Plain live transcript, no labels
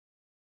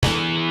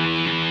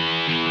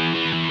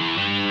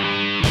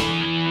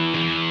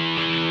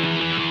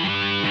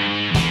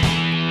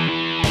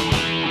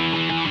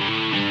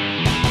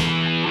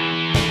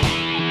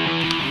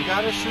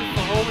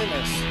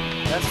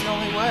That's the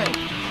only way.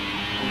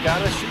 We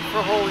gotta shoot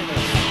for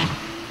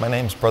holiness. My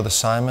name's Brother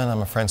Simon.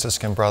 I'm a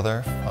Franciscan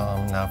brother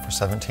now for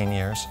 17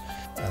 years.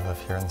 I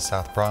live here in the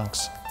South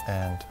Bronx,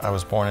 and I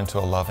was born into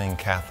a loving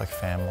Catholic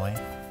family.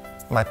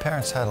 My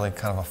parents had like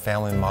kind of a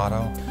family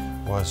motto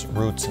was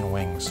roots and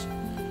wings.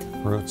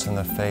 Roots in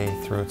the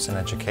faith, roots in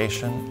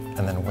education,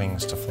 and then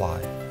wings to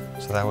fly.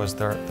 So that was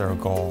their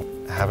goal,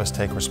 have us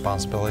take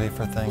responsibility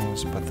for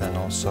things, but then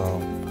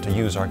also to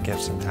use our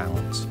gifts and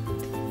talents.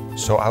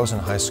 So I was in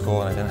high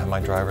school and I didn't have my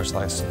driver's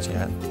license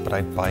yet, but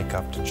I'd bike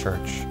up to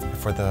church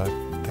for the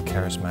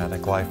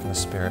charismatic Life in the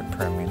Spirit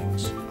prayer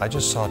meetings. I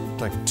just saw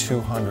like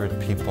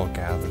 200 people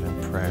gathered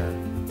in prayer.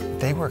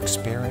 They were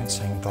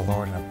experiencing the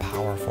Lord in a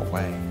powerful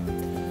way.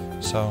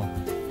 So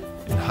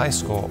in high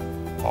school,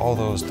 all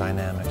those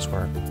dynamics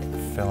were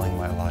filling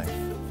my life.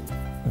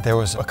 There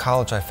was a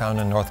college I found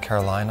in North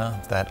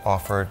Carolina that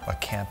offered a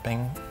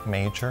camping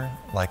major,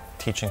 like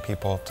teaching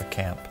people to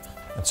camp.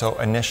 And so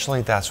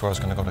initially that's where I was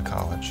going to go to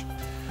college.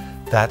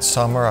 That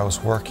summer I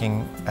was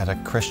working at a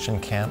Christian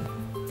camp.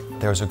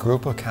 There was a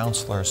group of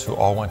counselors who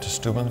all went to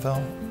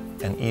Steubenville,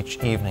 and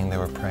each evening they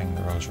were praying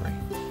the rosary.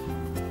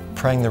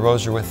 Praying the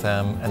rosary with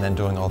them and then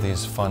doing all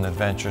these fun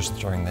adventures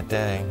during the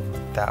day,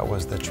 that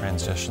was the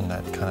transition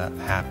that kind of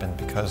happened,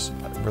 because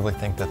I really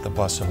think that the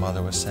Blessed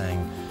Mother was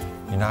saying,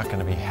 you're not going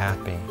to be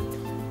happy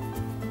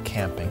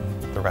camping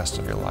the rest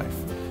of your life.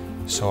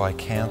 So I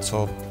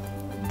canceled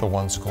the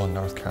one school in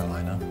North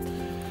Carolina,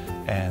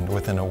 and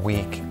within a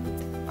week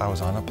I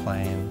was on a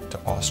plane to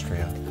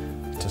Austria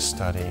to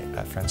study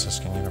at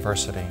Franciscan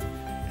University.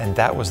 And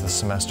that was the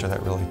semester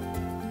that really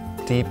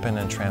deepened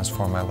and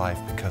transformed my life,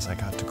 because I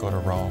got to go to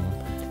Rome,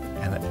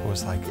 and it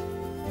was like,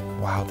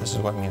 wow, this is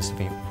what it means to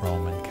be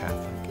Roman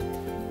Catholic.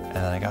 And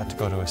then I got to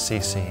go to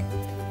Assisi,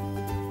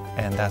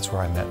 and that's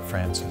where I met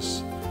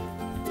Francis.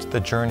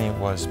 The journey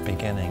was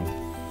beginning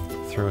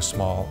through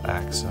small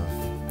acts of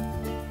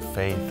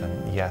faith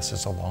and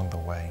yeses along the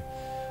way.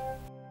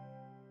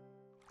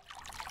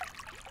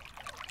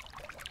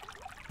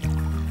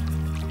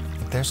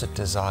 There's a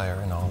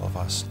desire in all of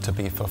us to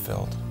be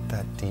fulfilled,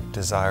 that deep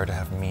desire to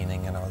have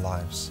meaning in our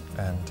lives.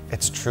 And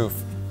it's true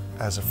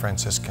as a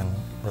Franciscan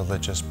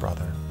religious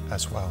brother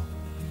as well.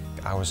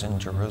 I was in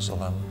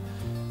Jerusalem,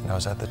 and I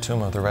was at the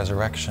Tomb of the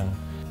Resurrection,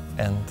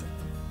 and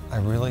I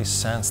really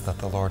sensed that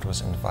the Lord was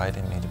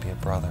inviting me to be a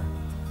brother.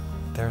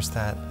 There's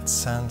that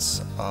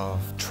sense of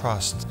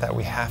trust that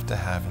we have to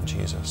have in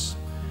Jesus,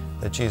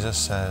 that Jesus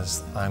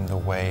says, I'm the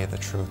way, the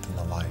truth, and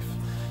the life.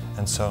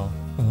 And so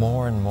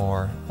more and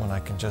more, when I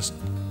can just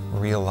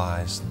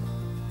realize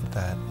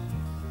that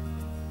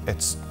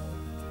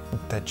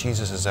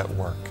Jesus is at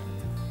work.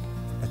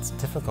 It's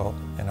difficult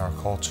in our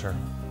culture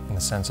in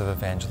the sense of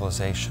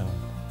evangelization,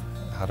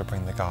 how to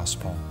bring the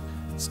gospel.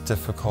 It's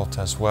difficult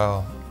as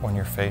well when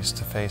you're face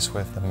to face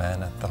with the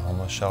men at the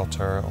homeless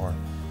shelter or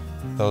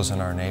those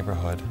in our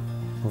neighborhood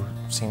who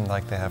seem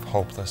like they have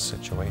hopeless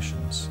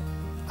situations.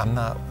 I'm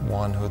not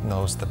one who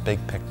knows the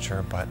big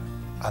picture, but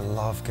I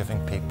love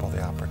giving people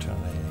the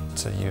opportunity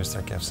to use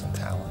their gifts and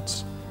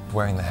talents.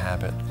 Wearing the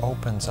habit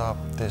opens up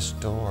this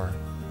door,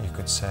 you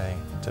could say,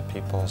 to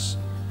people's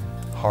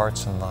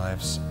hearts and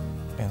lives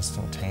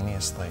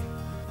instantaneously.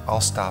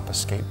 I'll stop a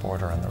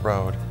skateboarder on the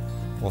road,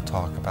 we'll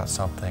talk about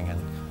something,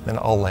 and then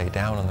I'll lay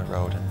down on the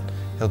road and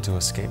he'll do a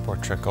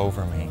skateboard trick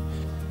over me.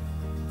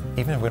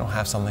 Even if we don't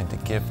have something to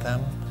give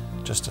them,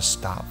 just to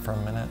stop for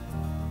a minute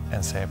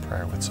and say a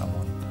prayer with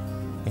someone.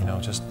 You know,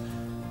 just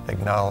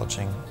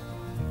acknowledging,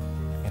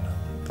 you know,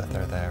 that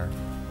they're there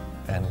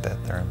and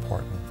that they're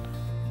important.